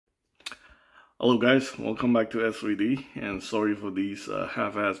Hello guys, welcome back to S3D, and sorry for these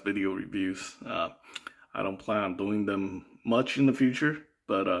half-ass video reviews. I don't plan on doing them much in the future,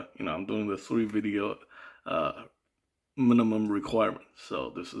 but I'm doing the 3 video minimum requirement,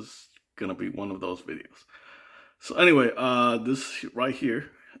 so this is gonna be one of those videos. So anyway, this right here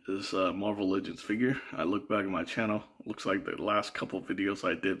is a Marvel Legends figure. I look back at my channel, looks like the last couple of videos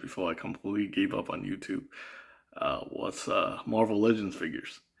I did before I completely gave up on YouTube was Marvel Legends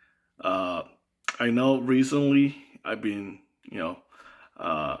figures. I know recently I've been,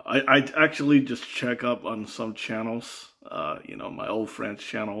 I actually just check up on some channels, my old friends'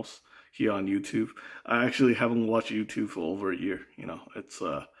 channels here on YouTube. I actually haven't watched YouTube for over a year. It's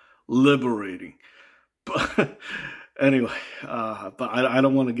liberating. But anyway, but I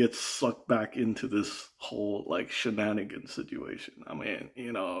don't want to get sucked back into this whole like shenanigan situation. I mean,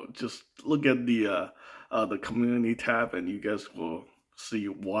 just look at the community tab, and you guys will see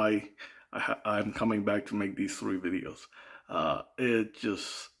why I'm coming back to make these 3 videos. It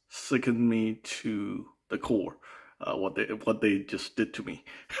just sickened me to the core, what they just did to me.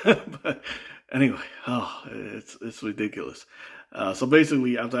 But anyway, it's ridiculous. So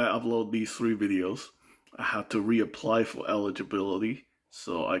basically, after I upload these 3 videos, I have to reapply for eligibility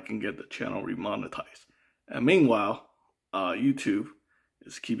so I can get the channel remonetized. And meanwhile, YouTube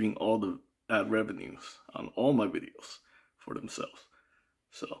is keeping all the ad revenues on all my videos for themselves.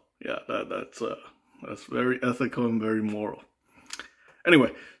 So yeah, that's very ethical and very moral.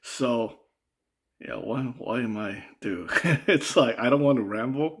 Anyway, so yeah, why am I doing? It's like I don't want to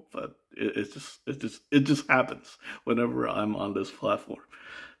ramble, but it just happens whenever I'm on this platform.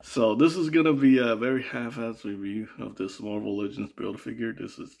 So this is gonna be a very half-assed review of this Marvel Legends Build-A-Figure.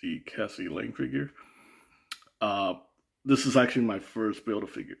 This is the Cassie Lang figure. This is actually my first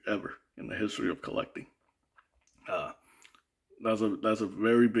Build-A-Figure ever in the history of collecting. That's a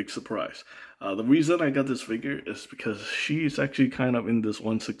very big surprise. The reason I got this figure is because she's actually kind of in this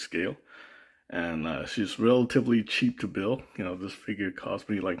 1/6 scale, and she's relatively cheap to build. This figure cost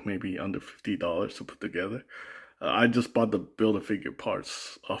me like maybe under $50 to put together. I just bought the Build-A-Figure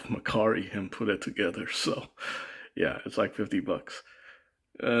parts off Macari and put it together. So yeah, it's like 50 bucks.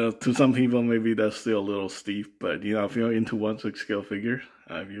 To some people, maybe that's still a little steep, but if you're into 1/6 scale figure,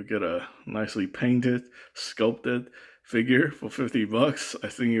 if you get a nicely painted, sculpted figure for 50 bucks, I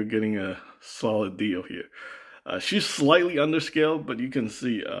think you're getting a solid deal here. She's slightly underscaled, but you can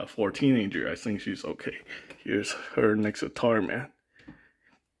see for a teenager, I think she's okay. Here's her next to Tarman.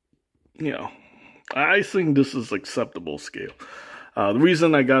 I think this is acceptable scale. The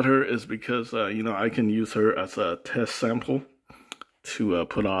reason I got her is because, I can use her as a test sample to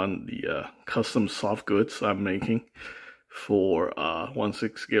put on the custom soft goods I'm making for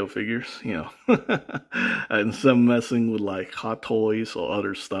 1/6 scale figures, instead of messing with like Hot Toys or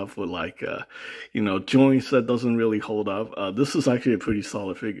other stuff with like, joints that doesn't really hold up. This is actually a pretty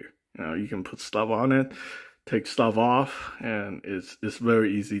solid figure. You can put stuff on it, take stuff off, and it's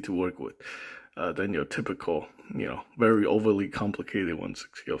very easy to work with than your typical, very overly complicated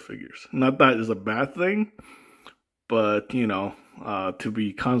 1/6 scale figures. Not that is a bad thing, but to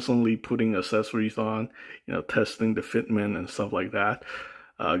be constantly putting accessories on, testing the fitment and stuff like that,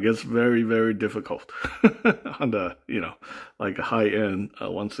 gets very, very difficult on the, like a high-end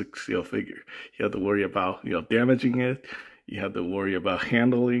 1/6 scale figure. You have to worry about, damaging it. You have to worry about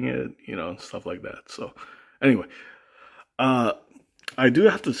handling it, and stuff like that. So anyway, I do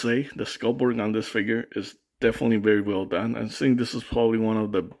have to say the sculpt work on this figure is definitely very well done. I think this is probably one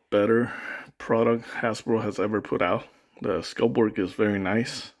of the better product Hasbro has ever put out. The sculpt work is very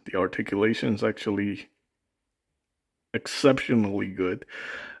nice. The articulation is actually exceptionally good.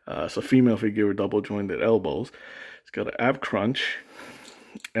 It's a female figure with double jointed elbows. It's got an ab crunch,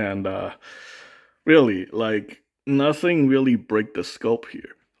 and really, like, nothing really break the sculpt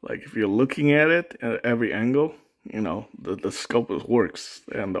here. Like, if you're looking at it at every angle, the sculpt works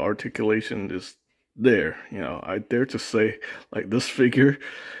and the articulation is there. I dare to say, like, this figure,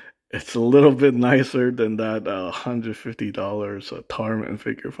 it's a little bit nicer than that $150 Tarman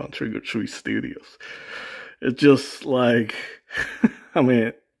figure from Trigger Tree Studios. It's just like, I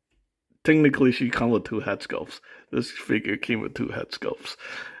mean, technically she comes with 2 head sculpts. This figure came with 2 head sculpts,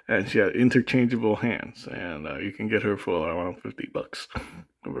 and she had interchangeable hands, and you can get her for around 50 bucks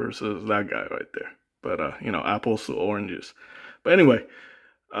versus that guy right there. But apples to oranges. But anyway,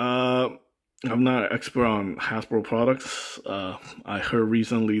 I'm not an expert on Hasbro products. I heard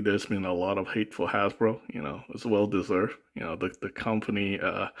recently there's been a lot of hate for Hasbro. It's well deserved. The company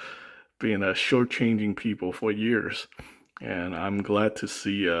being shortchanging people for years And I'm glad to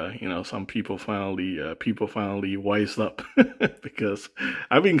see, you know, some people finally wised up because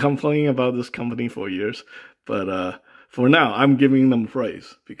I've been complaining about this company for years. But for now, I'm giving them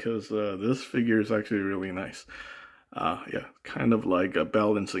praise because this figure is actually really nice. Yeah, kind of like a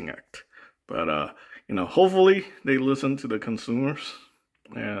balancing act. But you know, hopefully they listen to the consumers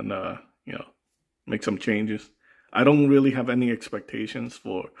and you know, make some changes. I don't really have any expectations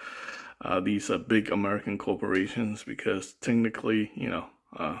for these big American corporations because technically, you know,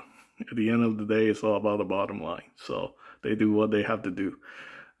 at the end of the day, it's all about the bottom line. So they do what they have to do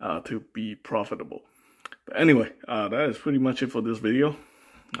to be profitable. But anyway, that is pretty much it for this video.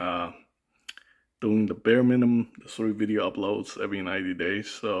 Doing the bare minimum, the 3 video uploads every 90 days.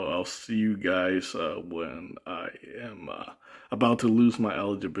 So I'll see you guys when I am about to lose my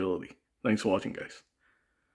eligibility. Thanks for watching, guys.